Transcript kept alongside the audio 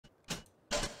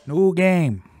New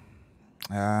game.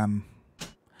 Um.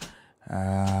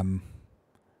 Um.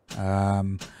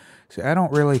 See, I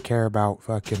don't really care about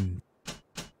fucking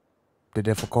the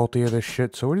difficulty of this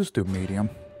shit, so we'll just do medium.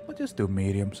 We'll just do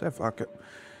medium. Say fuck it.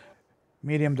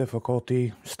 Medium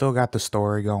difficulty. Still got the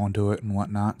story going to it and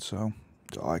whatnot, so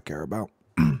that's all I care about.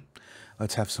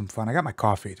 Let's have some fun. I got my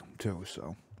coffee too,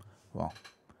 so well,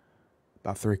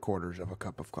 about 3/4 of a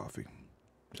cup of coffee.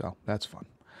 So that's fun.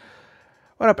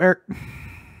 What up, Eric?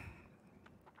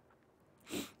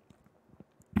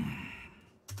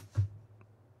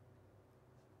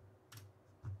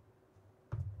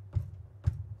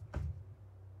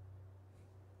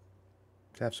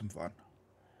 Let's have some fun.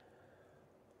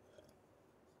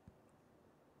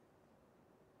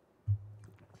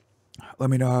 Let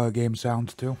me know how a game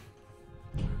sounds too.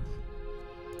 If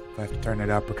I have to turn it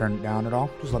up or turn it down at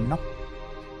all, just let me know.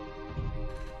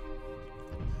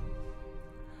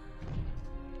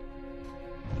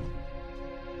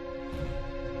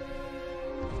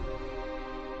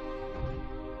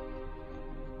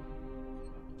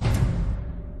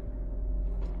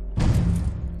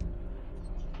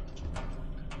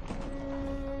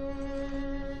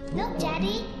 Look,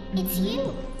 Daddy, it's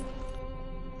you.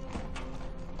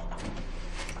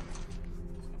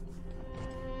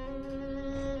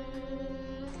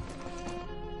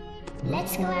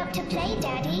 Let's go out to play,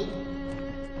 Daddy.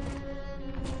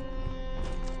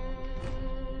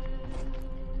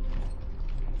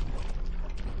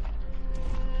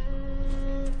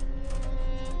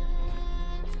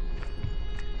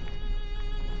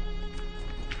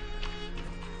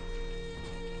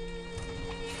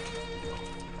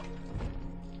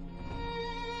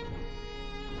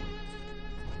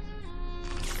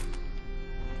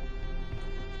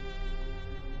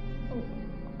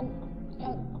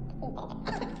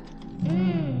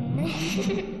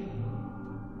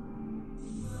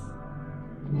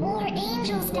 More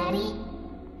angels, Daddy.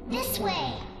 This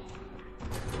way.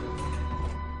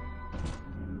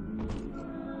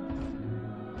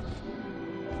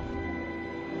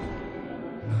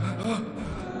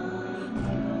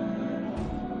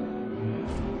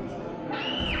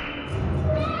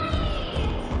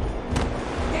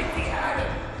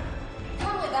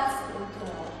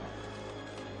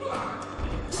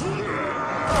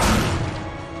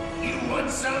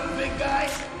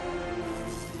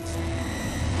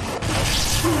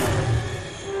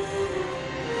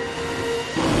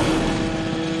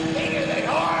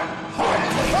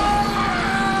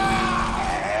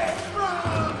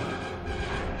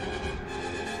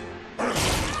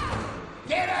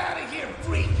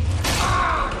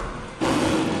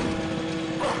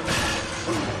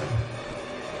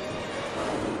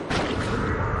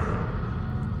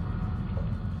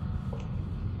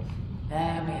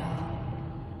 There we are.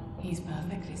 He's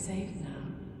perfectly safe now.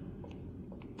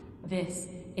 This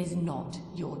is not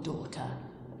your daughter.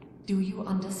 Do you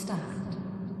understand?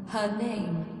 Her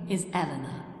name is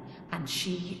Eleanor, and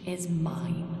she is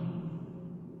mine.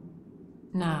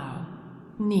 Now,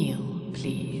 kneel,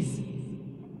 please.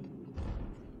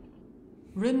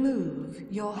 Remove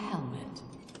your helmet.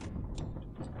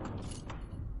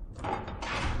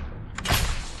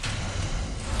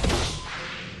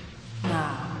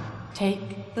 Now,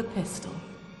 take the pistol.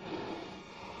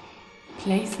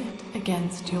 Place it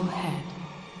against your head.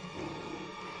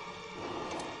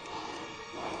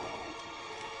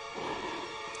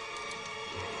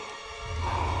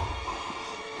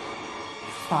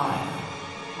 Fire.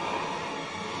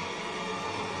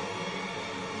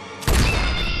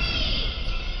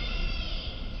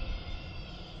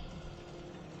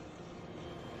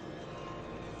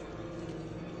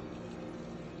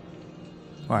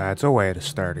 Well, that's a way to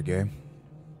start a game.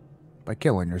 By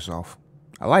killing yourself.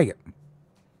 I like it.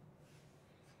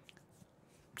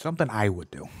 Something I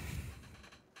would do.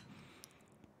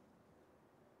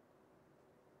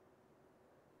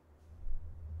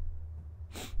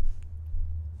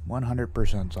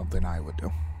 %100% something I would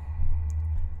do.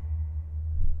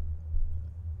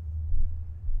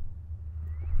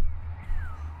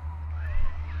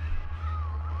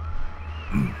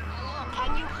 Hello,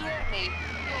 can you hear me?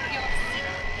 You're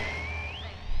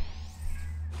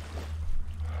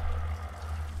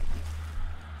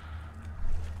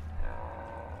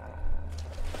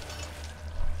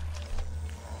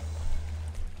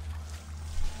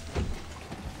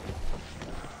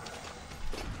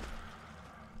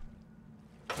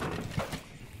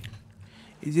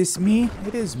Is this me?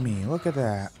 It is me. Look at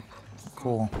that.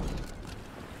 Cool.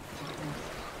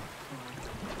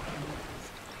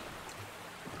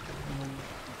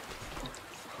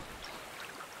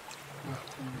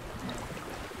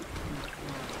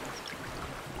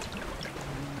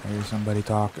 Here's somebody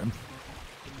talking.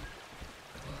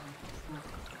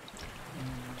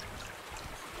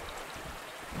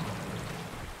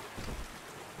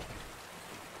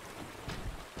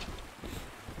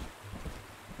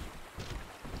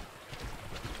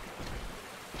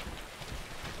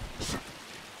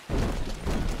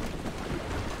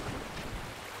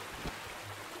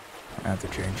 I have to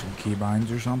change some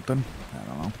keybinds or something. I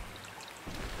don't know.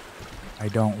 I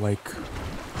don't like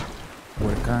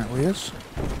what it currently is.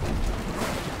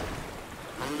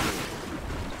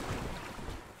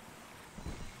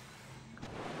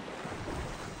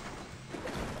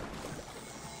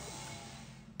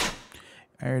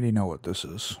 I already know what this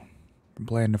is. I'm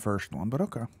playing the first one, but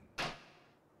okay.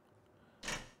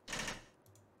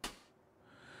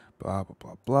 Blah, blah,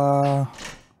 blah, blah.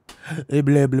 Blah,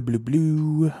 blah, blah,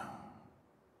 blah.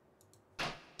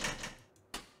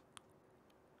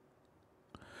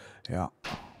 Yeah.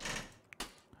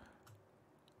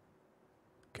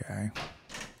 Okay.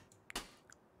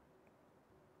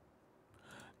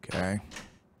 Okay.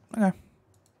 Okay.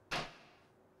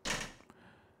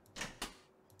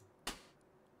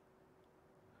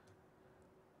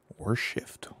 Or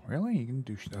shift. Really? You can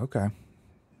do... Okay.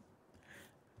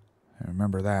 I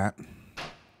remember that.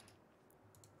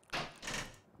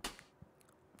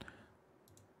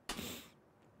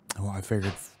 Well, I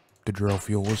figured the drill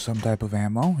fuel was some type of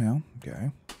ammo. Yeah,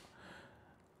 okay.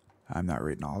 I'm not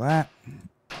reading all that.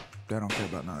 I don't care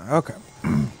about none of that. Okay.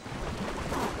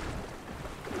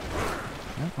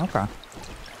 Yeah, okay.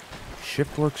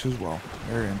 Shift works as well.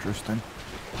 Very interesting.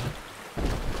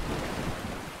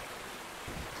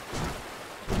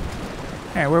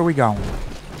 Hey, where are we going?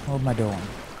 What am I doing?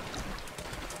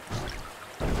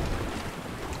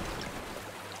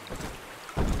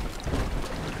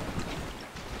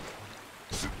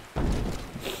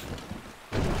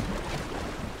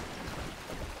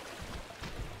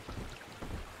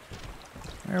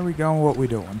 Where are we going? What we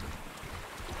doing?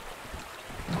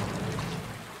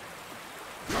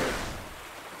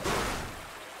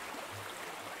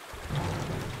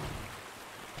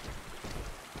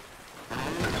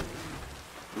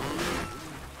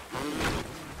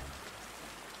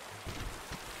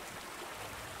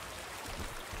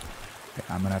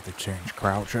 I'm gonna have to change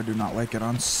crouch. I do not like it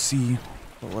on C,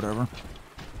 but whatever.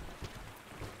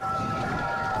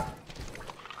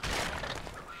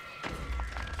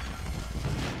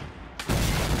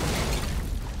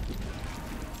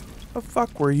 The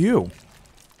fuck were you?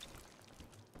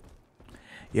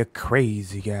 You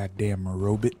crazy goddamn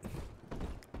robot.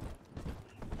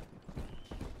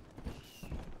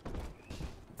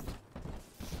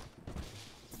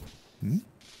 Hmm?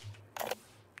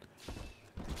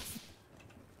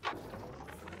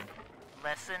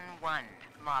 Lesson 1,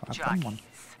 mob jockeys.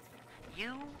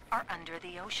 You are under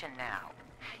the ocean now.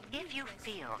 If you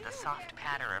feel the soft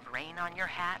patter of rain on your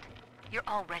hat, you're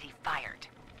already fired.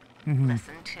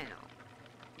 Lesson 2.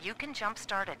 You can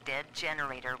jumpstart a dead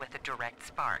generator with a direct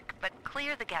spark, but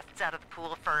clear the guests out of the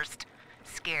pool first.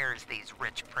 Scares these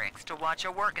rich pricks to watch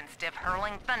a working stiff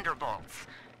hurling thunderbolts.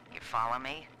 You follow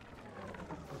me?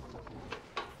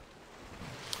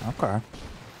 Okay.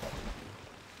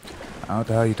 I don't know what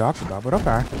the hell you talking about, but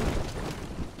okay.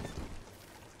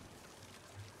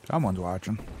 Someone's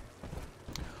watching.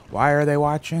 Why are they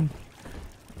watching?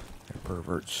 They're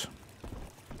perverts.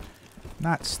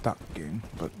 Not stuck game,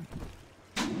 but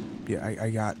yeah,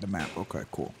 I got the map. Okay,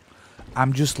 cool.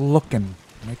 I'm just looking,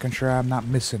 making sure I'm not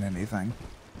missing anything.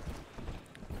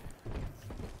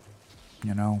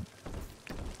 You know,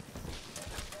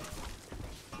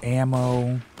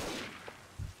 ammo.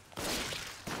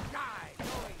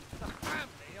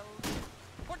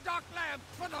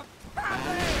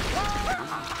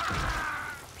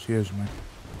 Excuse me.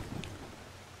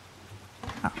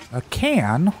 Ah, a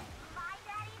can?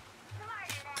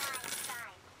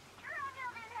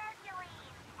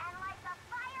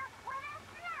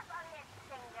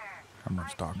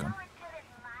 Someone's talking.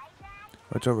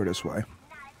 What's over this way?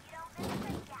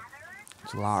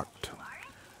 It's locked.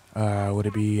 Would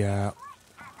it be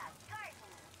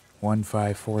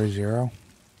 1540?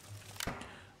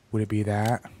 Would it be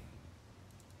that?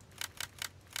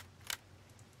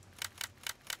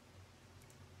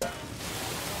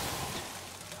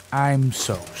 I'm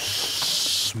so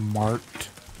smart.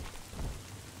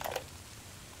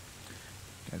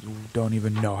 You guys don't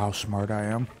even know how smart I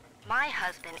am. My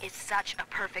husband is such a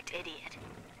perfect idiot.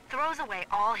 Throws away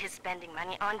all his spending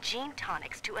money on gene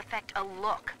tonics to affect a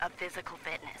look of physical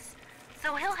fitness.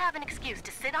 So he'll have an excuse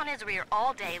to sit on his rear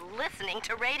all day listening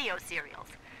to radio serials.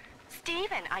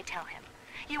 Steven, I tell him,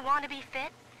 you want to be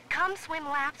fit? Come swim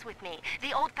laps with me,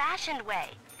 the old-fashioned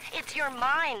way. It's your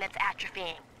mind that's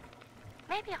atrophying.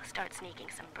 Maybe I'll start sneaking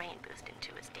some brain boost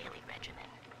into his daily regimen.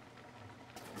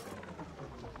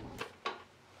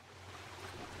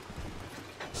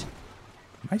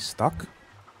 Am I stuck?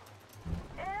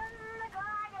 In the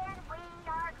garden we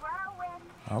are growing.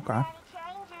 Okay. Many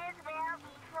changes will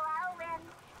be flowing.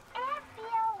 If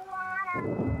you wanna,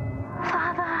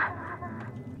 Father.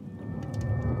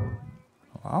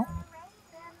 Well,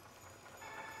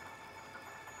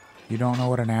 you don't know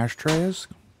what an ashtray is?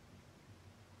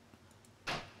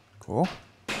 Cool.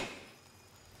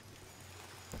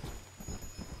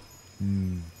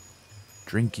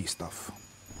 Drinky stuff.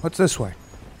 What's this way?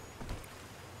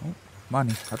 Oh,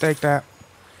 money. I'll take that.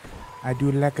 I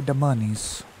do like the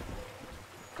monies.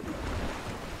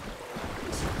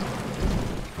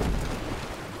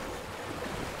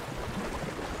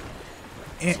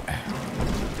 Oh,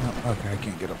 okay, I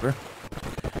can't get up there.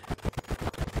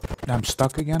 I'm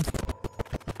stuck again?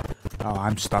 Oh,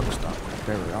 I'm stuck.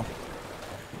 There we go.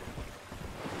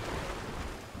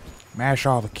 Mash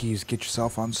all the keys, get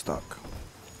yourself unstuck.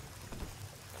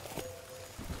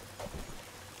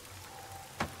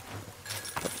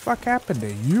 What the fuck happened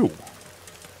to you?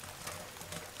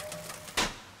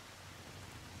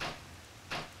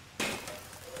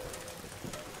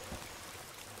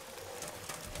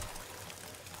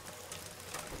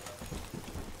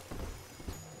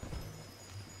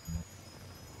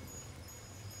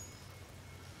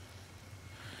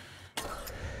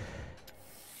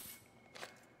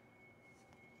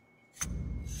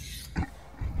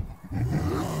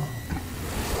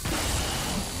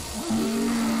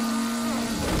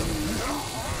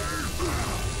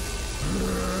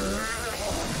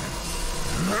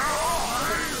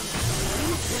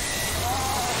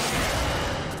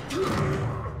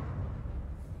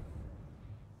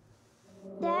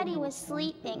 Daddy was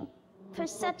sleeping for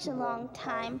such a long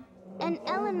time, and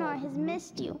Eleanor has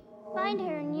missed you. Find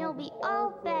her and you'll be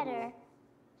all better.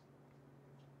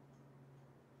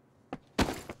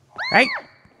 Hey!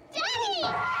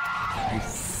 Daddy! You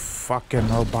fucking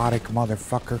robotic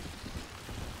motherfucker.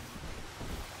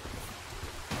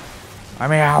 Let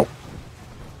me out!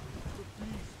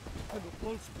 And the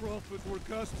false prophet were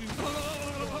casting.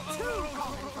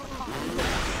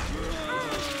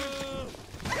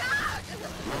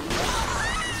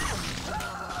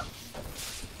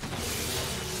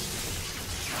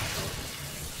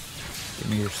 Give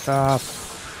me your stuff.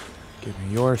 Give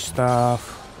me your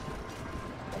stuff.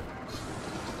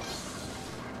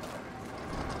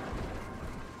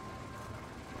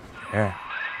 Yeah.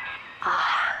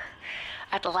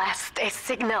 At last, a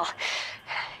signal.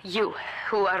 You,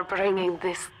 who are bringing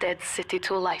this dead city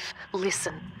to life,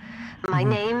 listen. My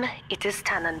name, it is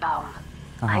Tannenbaum.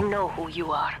 I know who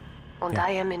you are, and Yeah.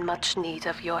 I am in much need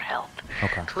of your help.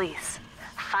 Okay. Please,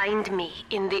 find me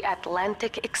in the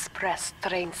Atlantic Express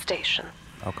train station.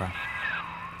 Okay.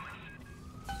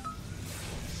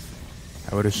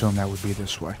 I would assume that would be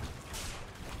this way.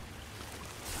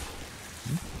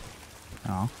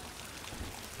 Oh.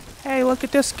 Hey, look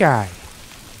at this guy.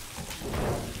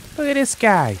 Look at this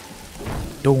guy.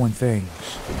 Doing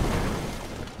things.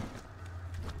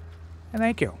 And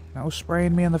thank you. That was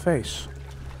spraying me in the face.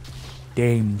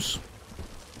 Dames.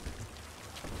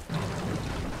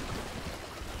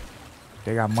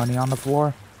 They got money on the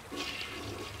floor?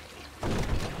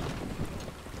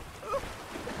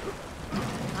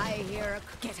 I hear,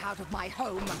 get out of my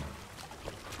home.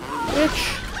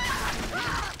 Bitch.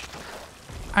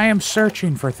 I am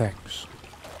searching for things.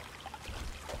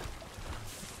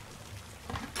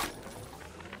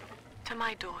 To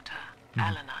my daughter,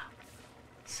 Eleanor,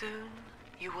 soon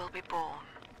you will be born,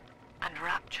 and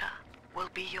Rapture will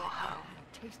be your home.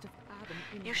 Taste of Adam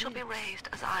in You shall be weeks. raised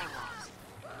as I was,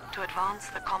 to advance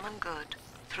the common good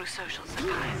through social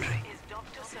psychiatry.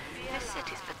 This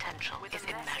city's potential is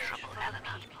immeasurable,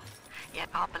 Eleanor. Yet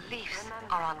our beliefs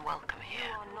are unwelcome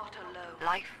here.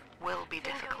 Life will be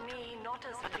difficult,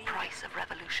 but the price of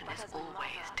revolution is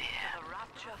always dear.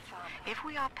 If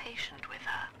we are patient with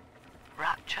her,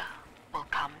 Rapture will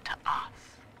come to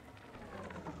us.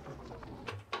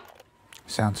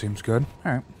 Sound seems good.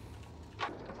 Alright.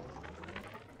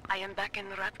 I am back in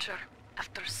Rapture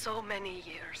after so many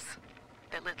years.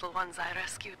 The little ones I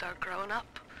rescued are grown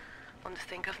up and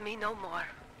think of me no more.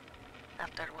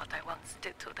 After what I once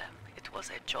did to them, it was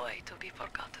a joy to be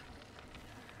forgotten.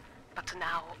 But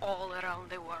now, all around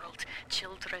the world,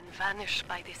 children vanish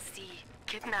by the sea,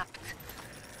 kidnapped.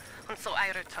 And so I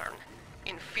return,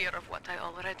 in fear of what I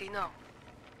already know.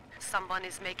 Someone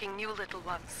is making new little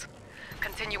ones,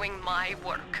 continuing my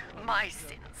work, my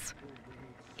sins.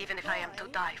 Even if I am to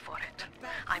die for it,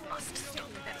 I must stop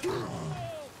them.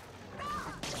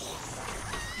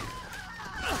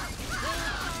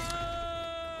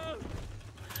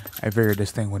 I figured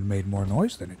this thing would have made more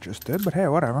noise than it just did, but hey,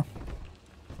 whatever.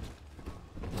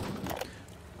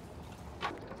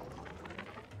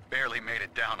 Barely made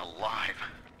it down alive.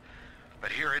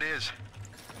 But here it is.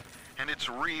 And it's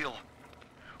real.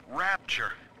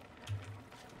 Rapture.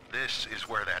 This is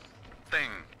where that thing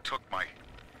took my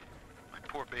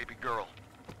poor baby girl.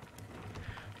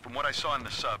 From what I saw in the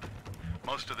sub,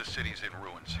 most of the city's in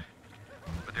ruins.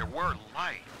 But there were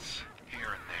lights here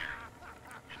and there.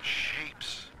 And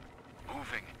shapes.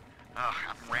 Moving. I'm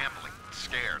rambling.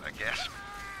 Scared, I guess.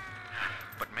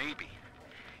 But maybe,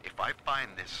 if I find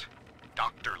this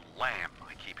Dr. Lamb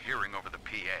I keep hearing over the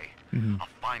PA, I'll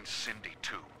find Cindy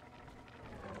too.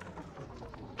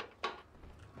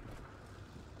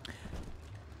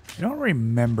 I don't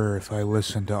remember if I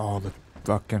listened to all the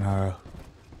fucking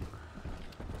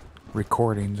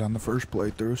recordings on the first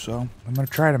playthrough, so I'm gonna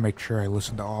try to make sure I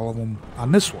listen to all of them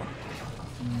on this one.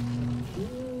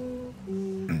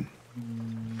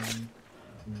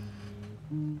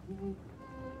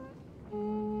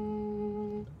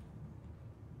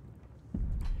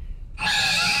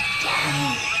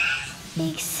 Daddy,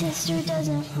 Big Sister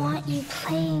doesn't want you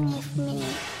playing with me.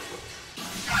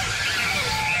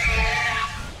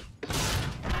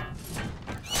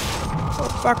 What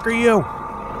the fuck are you?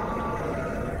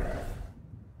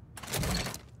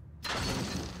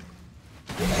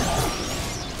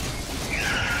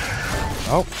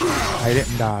 Oh, I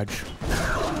didn't dodge.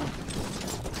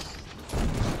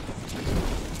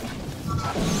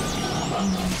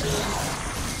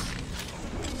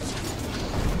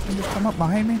 Did it come up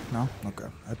behind me? No? Okay.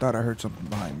 I thought I heard something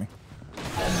behind me.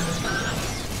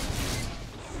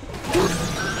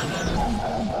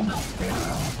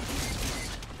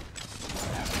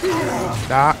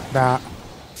 Da.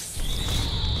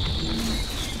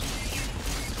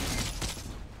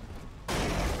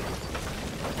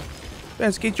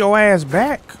 Let's get your ass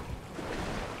back.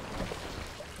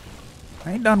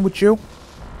 I ain't done with you.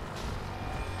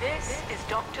 This is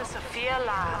Dr. Sophia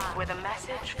Lamb with a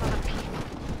message for the people.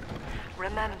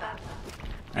 Remember,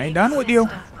 I ain't done with you.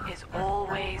 Is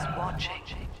always watching.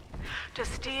 To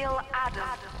steal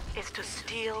Adam is to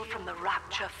steal from the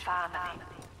Rapture family.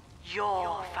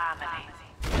 Your family.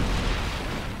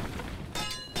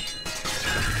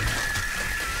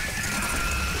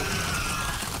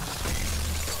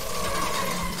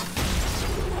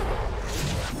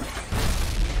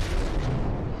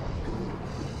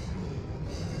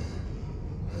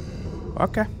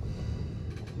 Okay.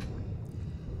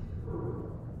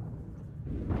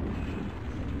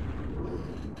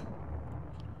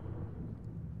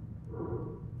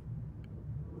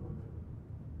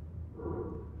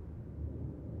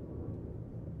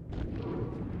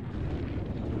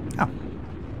 Oh.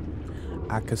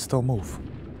 I could still move.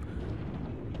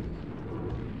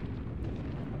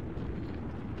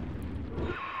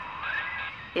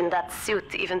 In that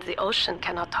suit, even the ocean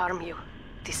cannot harm you.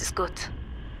 This is good.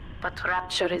 But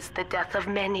Rapture is the death of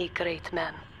many great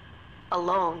men.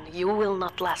 Alone, you will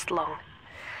not last long.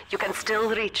 You can still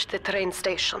reach the train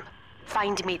station.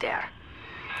 Find me there.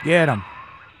 Get him.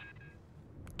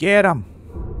 Get him.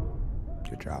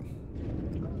 Good job.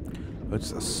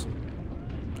 What's this?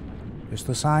 Just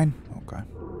the sign? Okay.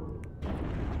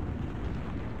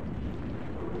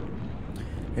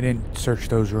 I didn't search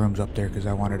those rooms up there because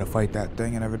I wanted to fight that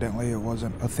thing, and evidently it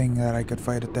wasn't a thing that I could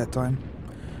fight at that time.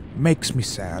 Makes me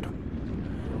sad.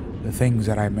 The things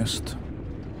that I missed.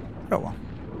 Oh well.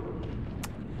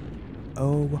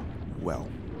 Oh well.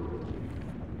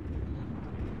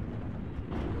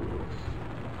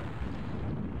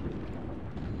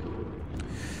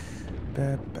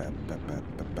 Ba, ba, ba, ba,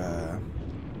 ba, ba.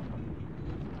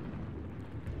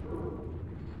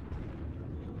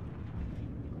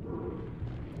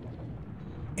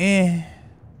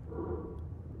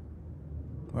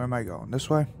 Where am I going? This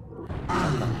way?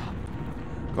 Okay.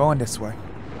 Going this way.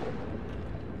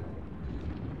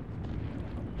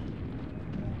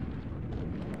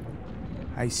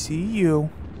 I see you.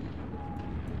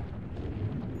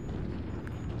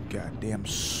 Goddamn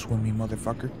swimmy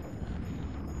motherfucker.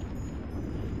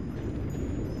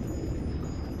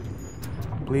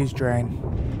 Please drain.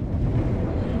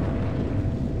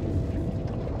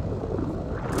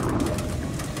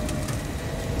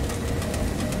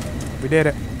 We did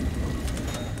it.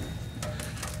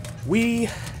 We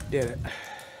did it.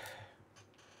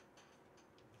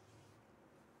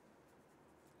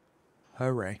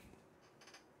 Hooray.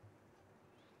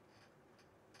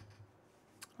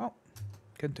 Oh,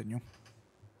 continue.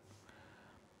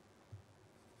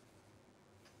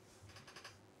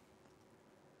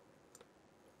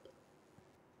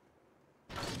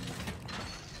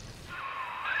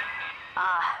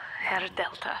 Ah, Herr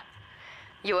Delta.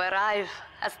 You arrive,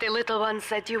 as the little one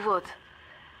said you would.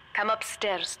 Come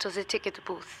upstairs to the ticket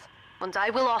booth, and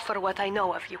I will offer what I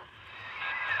know of you.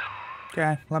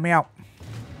 Okay, let me out.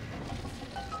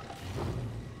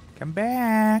 Come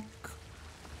back.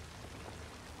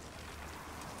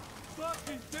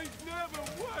 Fucking things never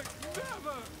work,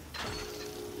 never!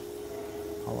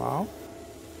 Hello?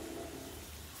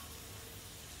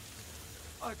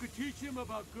 I could teach him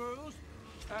about girls,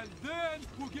 and then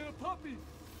we'll get a puppy.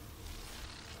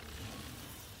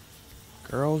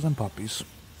 Girls and puppies.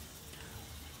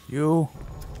 You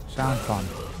sound fun.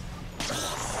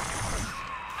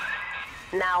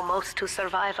 Now most who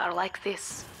survive are like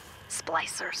this.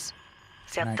 Splicers.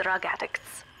 They're Right. drug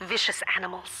addicts. Vicious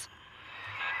animals.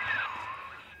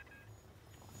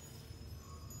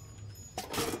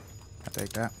 I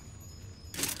take that.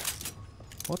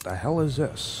 What the hell is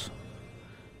this?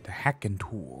 The hacking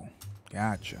tool.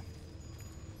 Gotcha.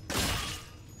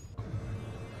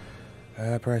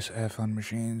 Press F on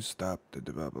machine. Stop the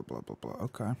blah blah blah blah blah.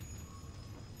 Okay.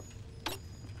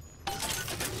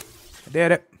 I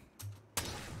did it.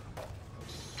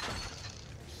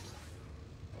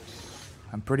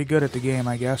 I'm pretty good at the game,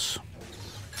 I guess.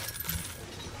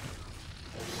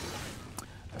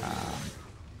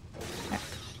 Heck.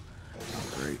 Oh,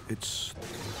 great. It's...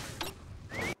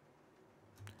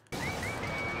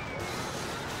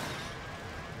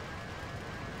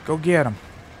 Go get him.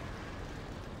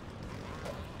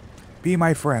 Be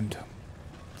my friend.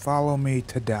 Follow me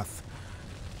to death.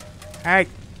 Hey!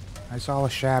 I saw a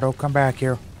shadow. Come back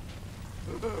here.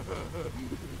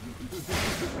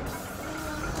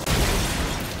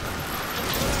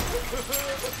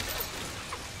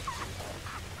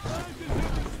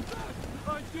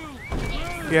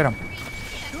 Get him.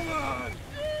 Come on!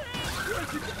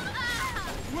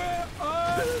 Where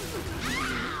are you?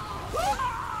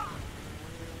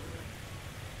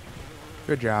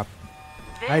 Good job.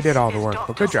 I did all the work,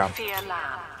 but good job.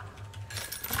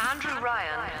 Andrew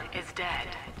Ryan is dead.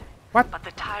 What? But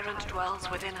the tyrant dwells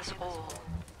within us all.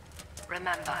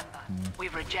 Remember, we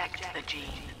reject the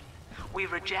gene. We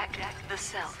reject the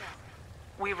self.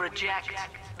 We reject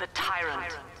the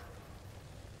tyrant.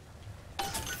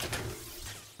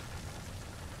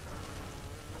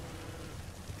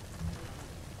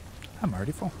 I'm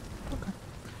already full. Okay.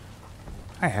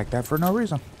 I hacked that for no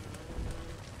reason.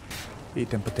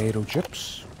 Eating potato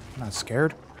chips. Not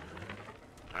scared.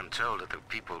 I'm told that the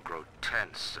people grow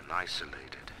tense and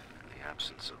isolated in the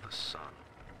absence of the sun.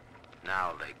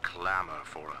 Now they clamor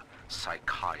for a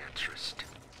psychiatrist.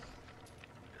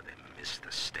 Do they miss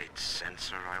the state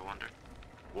censor, I wonder?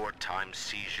 Wartime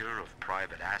seizure of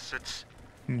private assets?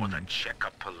 Or the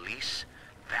Cheka police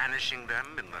vanishing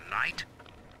them in the night?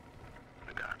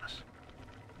 Regardless,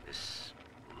 this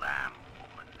Lamb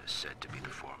woman is said to be the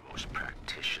foremost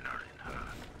practitioner in her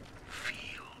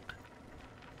field.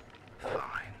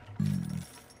 Fine.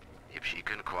 If she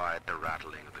can quiet the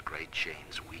rattling of the Great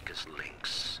Chain's weakest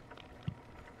links,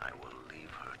 I will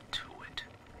leave her to it.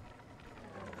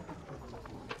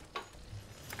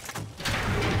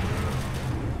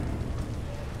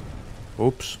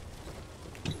 Oops.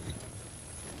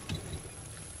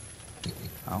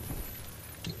 Oh.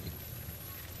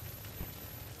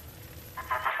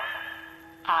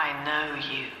 I know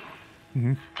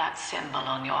you. That symbol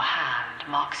on your hand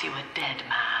marks you a dead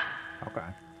man. Okay.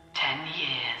 10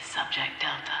 years, Subject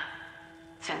Delta,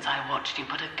 since I watched you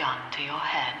put a gun to your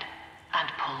head and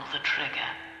pull the trigger.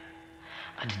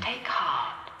 But take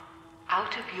heart.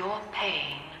 Out of your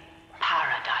pain,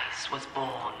 paradise was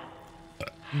born.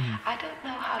 I don't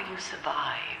know how you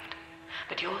survived,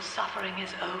 but your suffering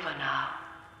is over now.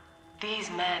 These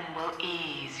men will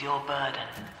ease your burden.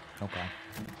 Okay.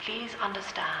 Please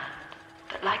understand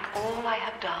that like all I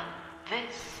have done,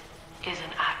 this is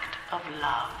an act of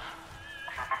love.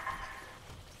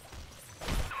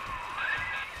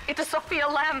 It is Sophia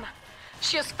Lamb.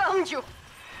 She has found you.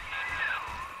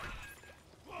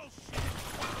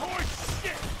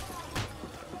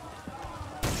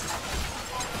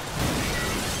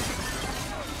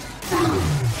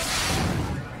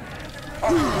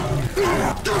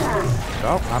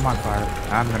 Oh, I'm on fire.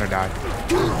 I'm gonna die.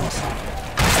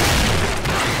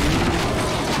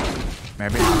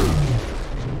 Maybe.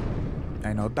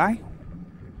 I not die?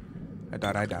 I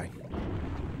thought I die.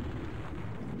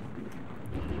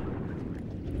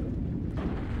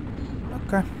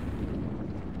 Okay.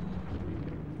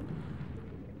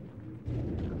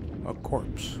 A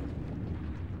corpse.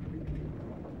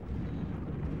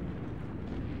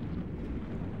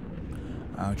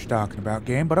 I don't know what you're talking about,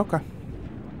 game, but okay.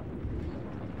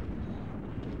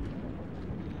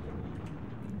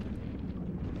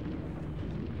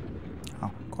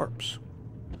 Oh, corpse.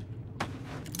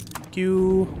 Thank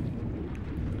you.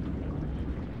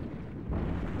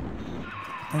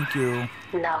 Thank you.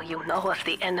 Now you know of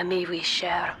the enemy we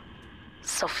share,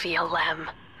 Sophia Lamb.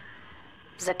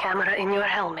 The camera in your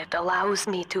helmet allows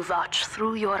me to watch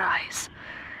through your eyes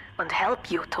and help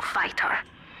you to fight her.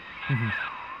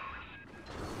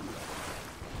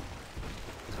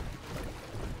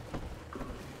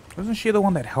 Wasn't she the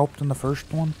one that helped in the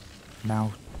first one?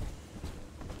 Now,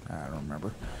 I don't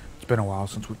remember. It's been a while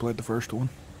since we played the first one.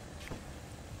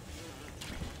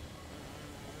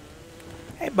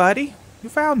 Hey, buddy. You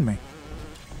found me.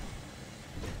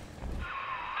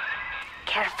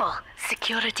 Careful.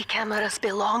 Security cameras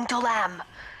belong to Lamb.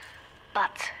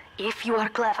 But if you are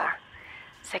clever,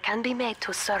 they can be made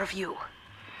to serve you.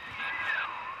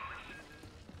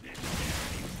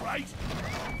 Right?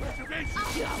 Preservation!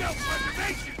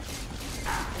 Self-preservation!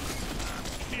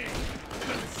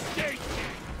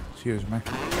 Excuse me.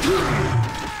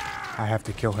 I have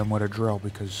to kill him with a drill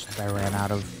because I ran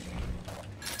out of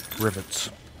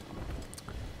rivets.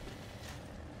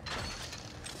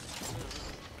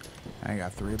 I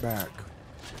got 3 back.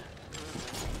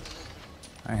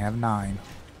 I have 9.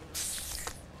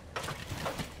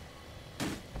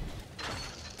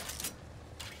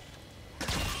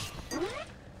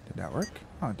 Did that work?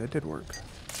 Oh, that did work.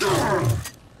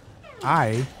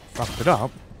 I fucked it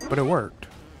up, but it worked.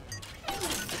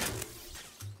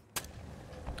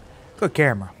 Good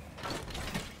camera.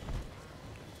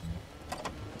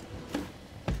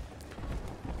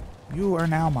 You are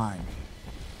now mine.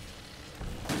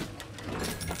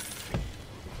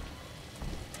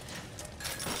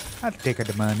 I'll take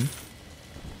the money.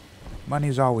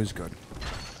 Money's always good.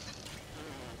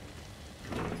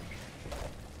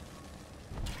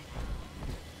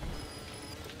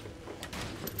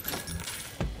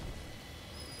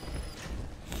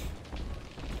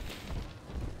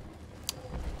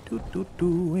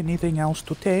 Anything else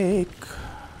to take?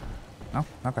 No?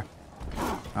 Okay.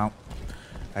 No.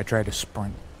 I tried to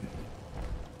sprint.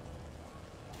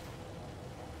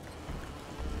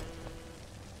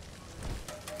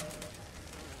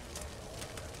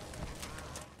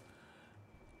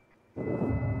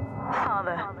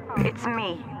 Father, it's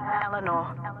me,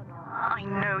 Eleanor. I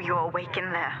know you're awake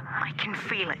in there. I can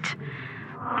feel it.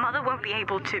 Mother won't be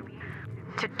able to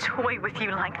toy with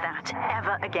you like that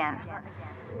ever again.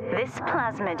 This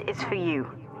plasmid is for you.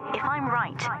 If I'm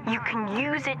right, you can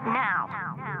use it now.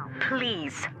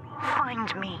 Please,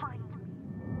 find me.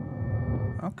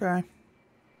 Okay.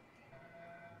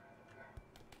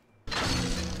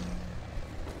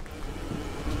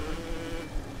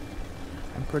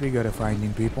 I'm pretty good at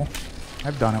finding people.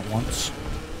 I've done it once.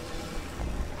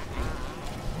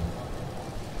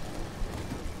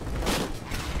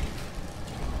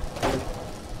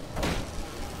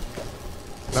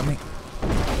 Let me...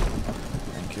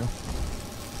 Thank you.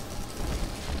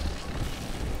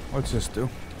 What's this do?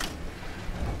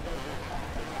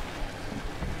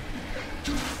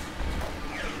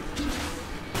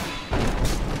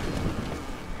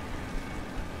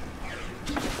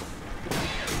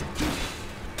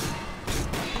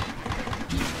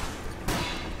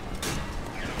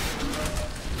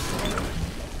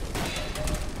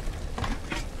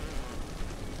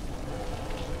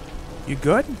 You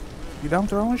good? You done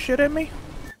throwing shit at me?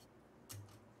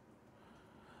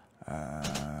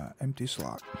 Empty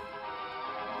slot.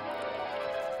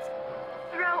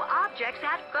 Throw objects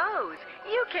at foes.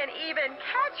 You can even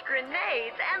catch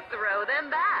grenades and throw them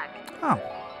back. Oh,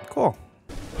 cool.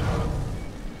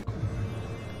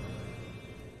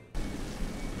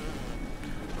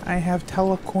 I have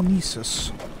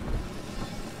telekinesis.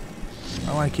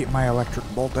 I want to keep my electric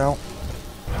bolt out.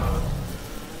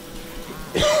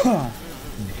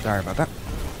 Sorry about that.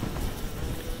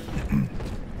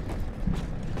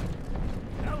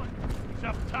 He's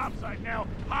up topside now,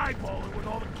 highballing with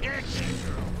all the cash.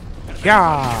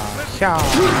 Yeah.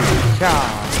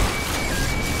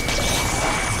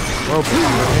 Rope is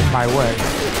in my way.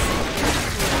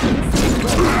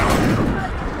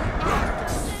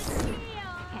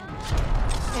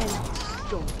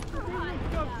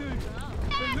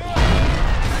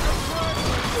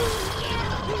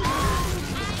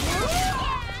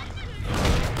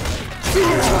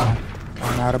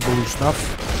 I'm out of blue stuff.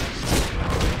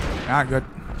 Not good.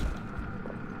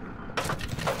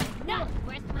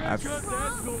 I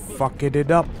fucked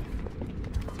it up.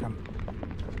 Come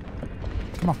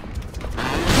on.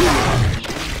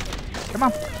 Come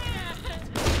on.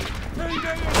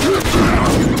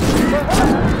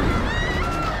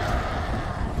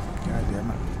 God damn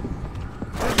it.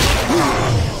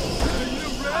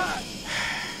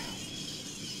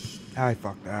 I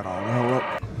fucked that all the hell up.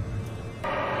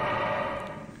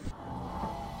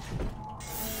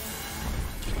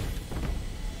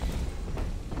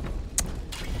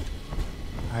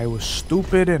 I was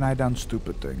stupid and I done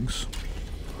stupid things.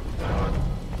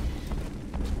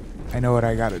 I know what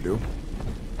I gotta do.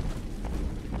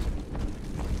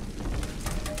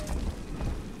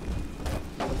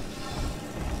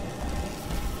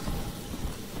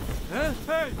 Huh?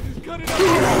 Hey, cut it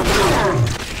out!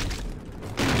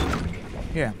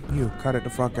 Yeah, you cut it the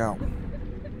fuck out.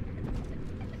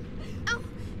 Oh,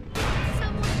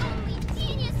 someone only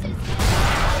geniuses.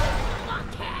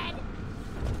 Blockhead.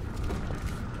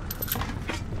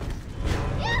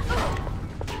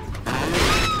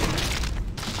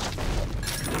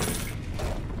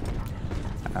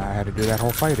 I had to do that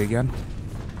whole fight again.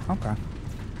 Okay.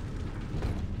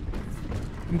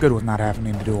 I'm good with not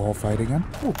having to do a whole fight again.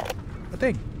 Ooh, a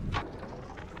thing.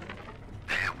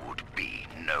 There would be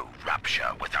no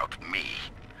Rapture without me.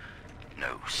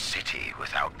 No city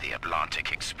without the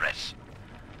Atlantic Express.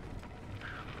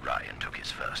 Ryan took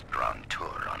his first grand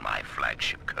tour on my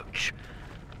flagship coach.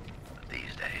 But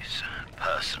these days,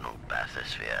 personal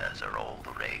bathyspheres are all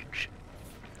the rage.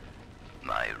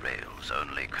 My rails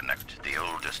only connect the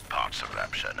oldest parts of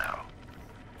Rapture now.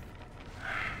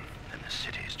 And the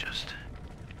city's just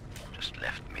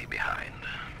left me behind.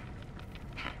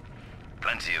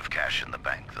 Plenty of cash in the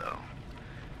bank, though.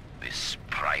 This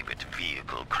private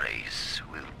vehicle craze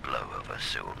will blow over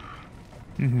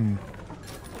soon.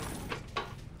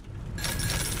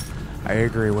 I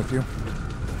agree with you.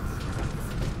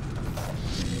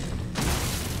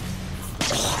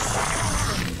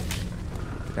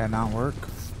 Did that not work?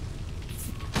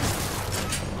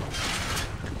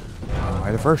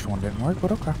 The first one didn't work,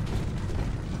 but okay.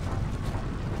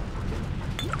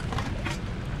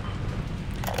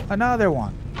 Another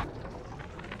one.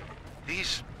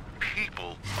 These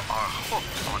people are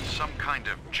hooked on some kind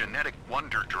of genetic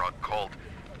wonder drug called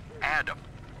Adam.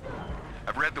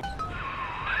 I've read the...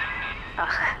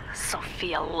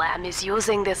 Sophia Lamb is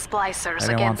using the splicers I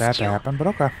didn't want that against you. to happen, but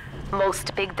okay.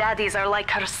 Most big daddies are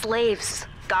like her slaves,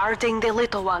 guarding the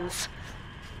little ones.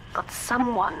 But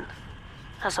someone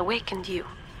has awakened you.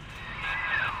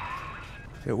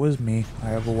 It was me. I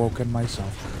have awoken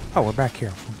myself. Oh, we're back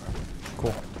here. Okay.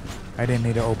 Cool. I didn't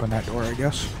need to open that door, I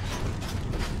guess.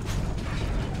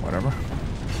 Whatever.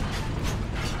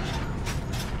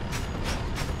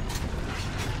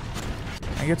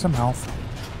 I get some health.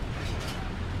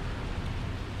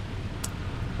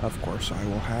 Of course I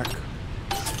will hack.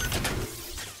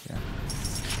 Yeah.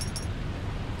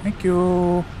 Thank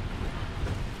you.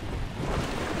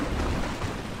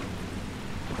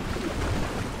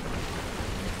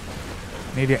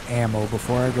 Need your ammo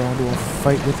before I go into a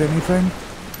fight with anything.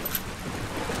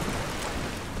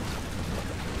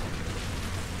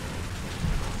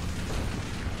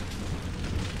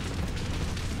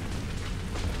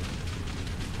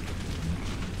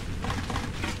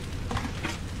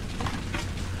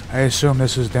 I assume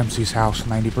this is Dempsey's house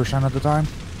 90% of the time.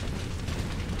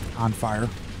 On fire.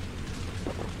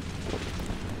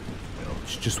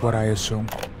 It's just what I assume.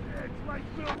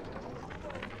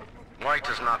 White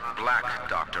is not black,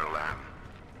 Dr. Lamb.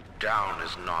 Down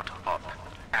is not up,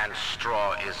 and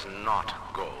straw is not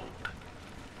gold.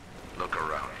 Look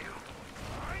around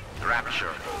you.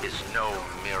 Rapture is no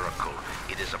miracle.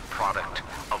 It is a product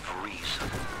of reason.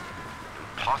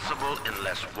 Impossible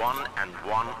unless 1 and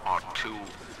 1 are 2,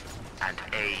 and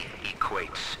A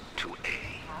equates to A.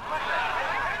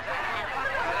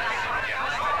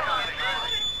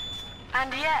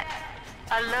 And yet,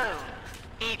 alone,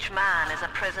 each man is a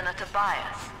prisoner to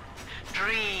bias,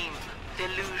 dream,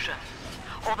 delusion,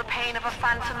 or the pain of a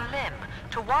phantom limb.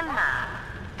 To one man,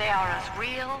 they are as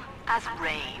real as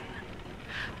rain.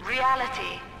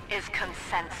 Reality is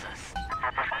consensus.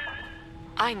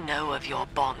 I know of your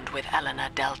bond with Eleanor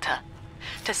Delta.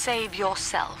 To save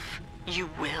yourself, you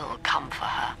will come for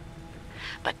her.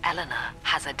 But Eleanor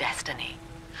has a destiny,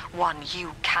 one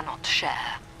you cannot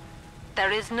share.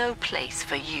 There is no place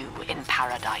for you in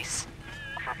paradise.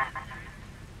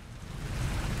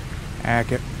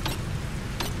 Hack it.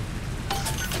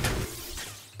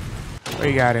 What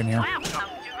you got in here?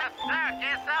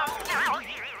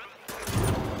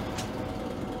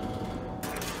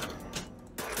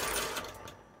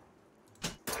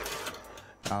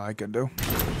 All I can do.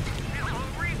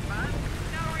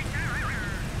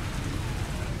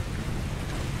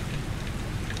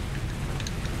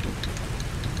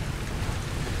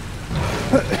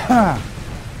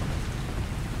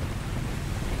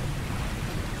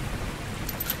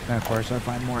 And of course I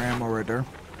find more ammo right there.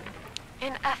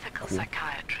 In ethical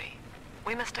psychiatry,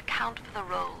 we must account for the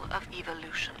role of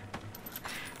evolution.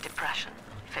 Depression,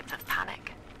 fits of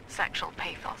panic, sexual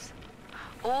pathos,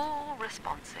 – all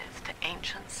responses to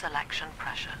ancient selection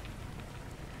pressure.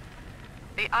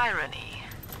 The irony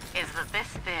is that this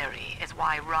theory is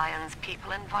why Ryan's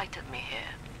people invited me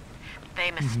here.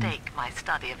 They mistake my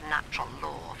study of natural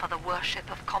law for the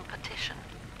worship of competition.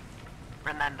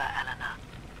 Remember, Eleanor,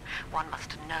 one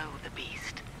must know the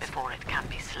beast before it can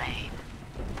be slain.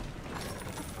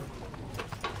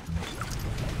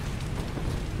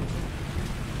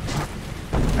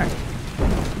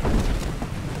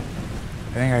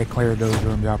 I think I cleared those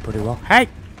rooms out pretty well. Hey!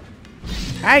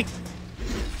 Hey!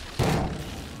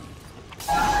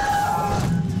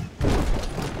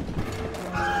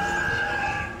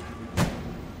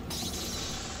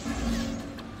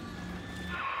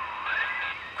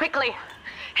 Quickly,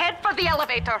 head for the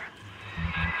elevator.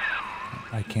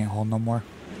 I can't hold no more.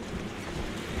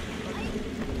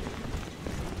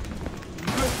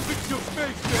 Fix your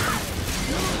face, baby.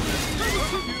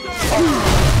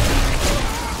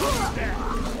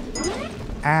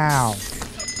 Ow.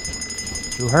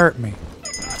 You hurt me.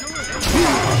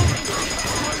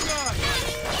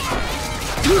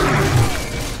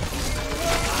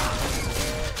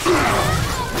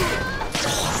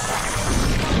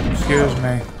 Excuse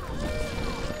me.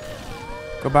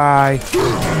 Goodbye.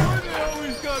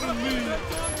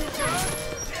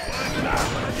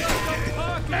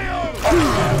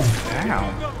 Ow.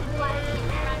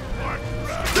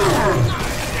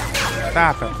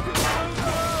 Stop it.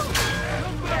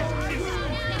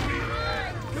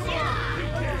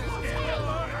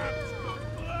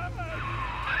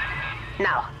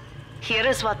 Now, here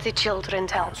is what the children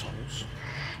tell me.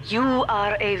 You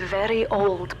are a very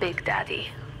old Big Daddy,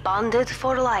 bonded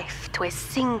for life to a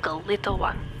single little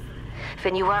one.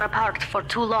 When you are apart for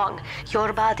too long,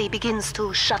 your body begins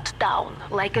to shut down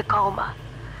like a coma.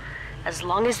 As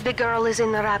long as the girl is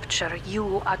in rapture,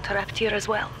 you are trapped here as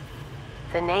well.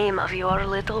 The name of your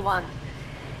little one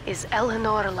is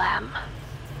Eleanor Lamb,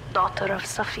 daughter of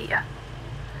Sophia.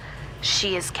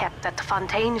 She is kept at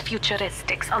Fontaine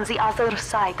Futuristics on the other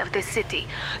side of the city.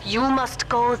 You must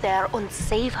go there and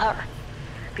save her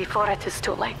before it is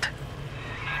too late.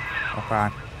 Okay.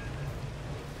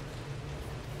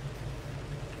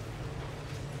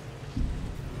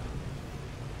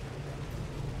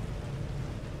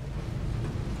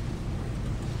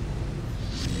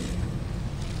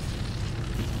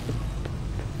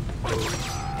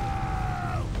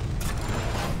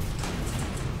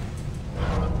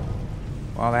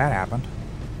 Well, that happened.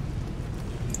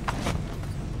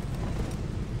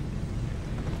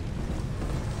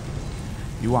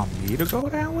 You want me to go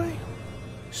that way?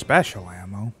 Special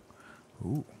ammo.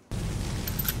 Ooh.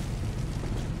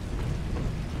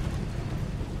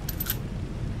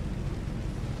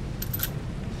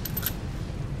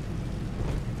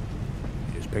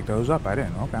 You just pick those up? I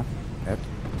didn't. Okay.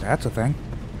 That's a thing.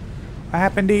 What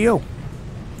happened to you?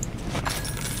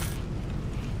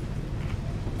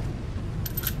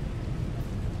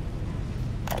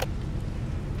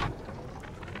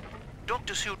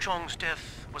 Dr. Su Chong's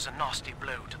death was a nasty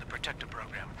blow to the Protector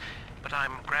program, but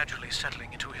I'm gradually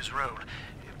settling into his role,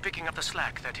 picking up the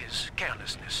slack that his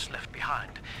carelessness left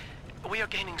behind. We are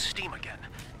gaining steam again,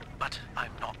 but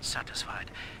I'm not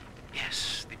satisfied.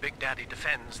 Yes, the Big Daddy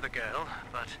defends the girl,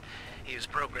 but he is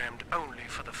programmed only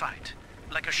for the fight.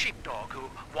 Like a sheepdog who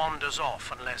wanders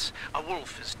off unless a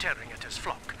wolf is tearing at his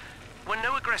flock. When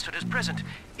no aggressor is present,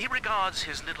 he regards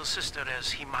his little sister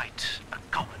as he might a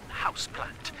common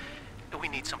houseplant. We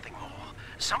need something more.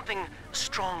 Something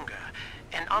stronger.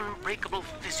 An unbreakable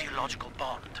physiological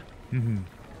bond. Mm-hmm.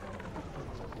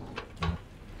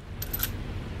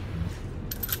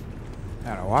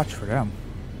 Gotta watch for them.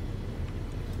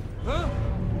 Huh?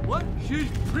 What? She's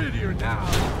prettier now.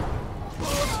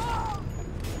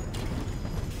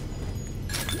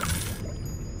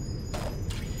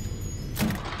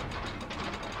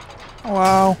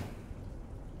 Hello.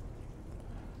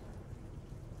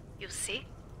 You see?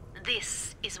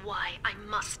 This is why I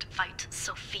must fight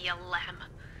Sophia Lamb.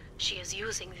 She is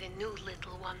using the new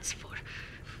little ones for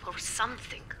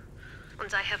something.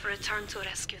 And I have returned to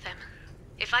rescue them.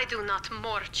 If I do not,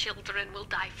 more children will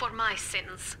die for my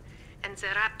sins. And the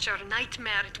Rapture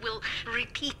nightmare, it will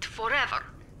repeat forever.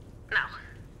 Now,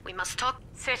 we must talk.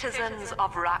 Citizens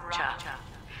of Rapture,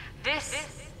 this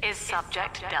is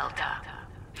Subject Delta.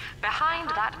 Behind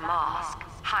that mask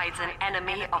hides an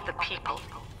enemy of the people,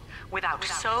 without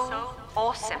soul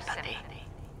or sympathy.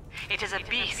 It is a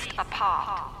beast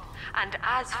apart, and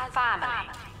as family,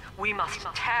 we must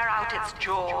tear out its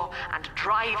jaw and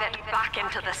drive it back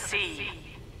into the sea.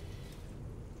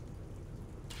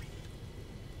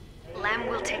 Lamb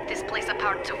will take this place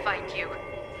apart to find you.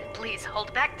 Please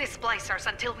hold back the splicers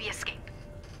until we escape.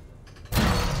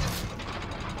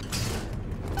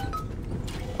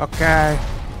 Okay.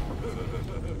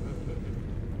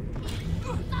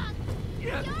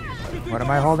 What am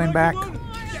I holding back?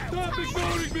 Stop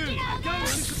ignoring me!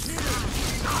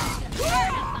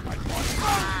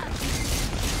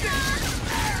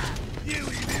 You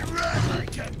even run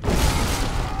like a...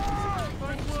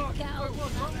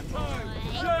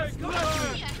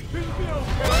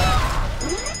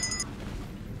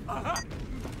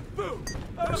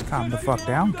 Just calm the fuck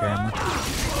down, camera.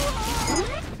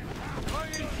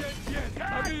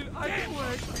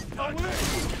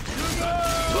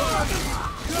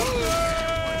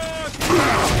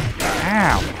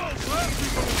 Ow.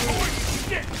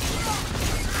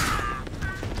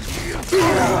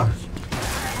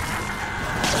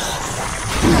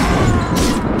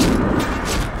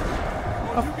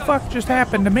 What the fuck just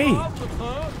happened to me?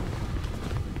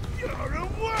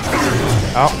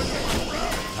 Oh.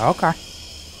 Okay.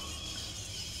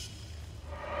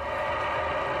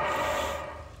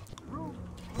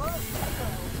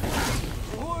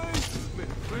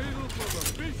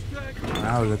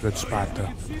 That was a good spot to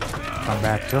come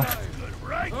back to.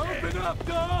 Open up,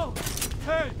 doll!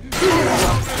 Hey!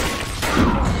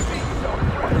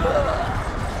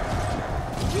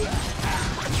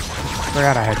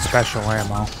 Forgot I had special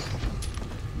ammo.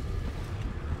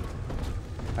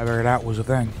 I figured that was a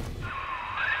thing.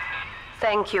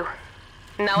 Thank you.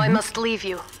 Now I must leave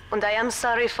you, and I am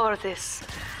sorry for this.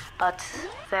 But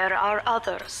there are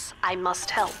others I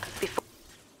must help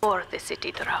before the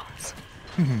city drowns.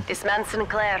 This man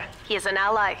Sinclair, he is an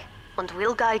ally, and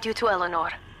will guide you to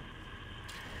Eleanor.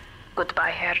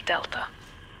 Goodbye, Herr Delta.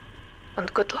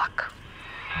 And good luck.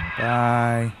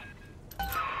 Bye.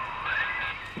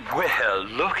 Well,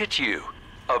 look at you.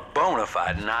 A bona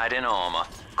fide knight in armor,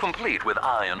 complete with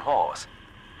iron horse.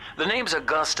 The name's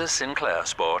Augustus Sinclair,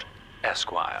 Sport,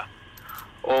 Esquire.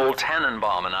 Old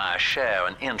Tannenbaum and I share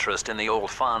an interest in the old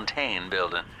Fontaine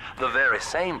building, the very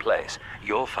same place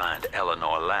you'll find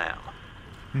Eleanor Lamb.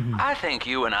 I think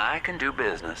you and I can do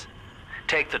business.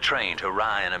 Take the train to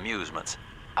Ryan Amusements.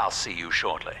 I'll see you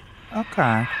shortly.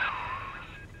 Okay.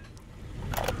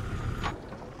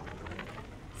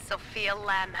 Sophia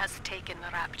Lamb has taken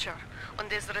Rapture and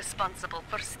is responsible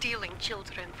for stealing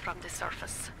children from the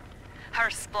surface. Her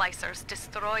splicers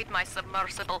destroyed my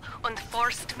submersible and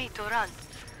forced me to run.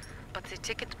 But the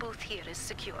ticket booth here is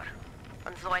secure.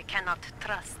 And though I cannot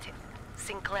trust him,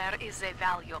 Sinclair is a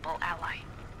valuable ally.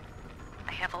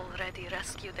 I have already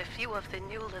rescued a few of the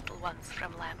new little ones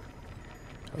from Lamb.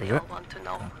 They all want to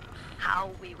know how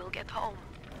we will get home.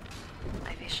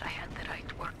 I wish I had the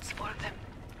right words for them.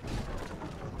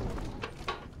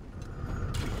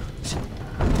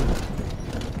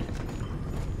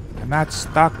 I'm not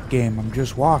stuck, game. I'm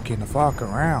just walking the fuck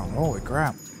around. Holy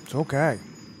crap. It's okay.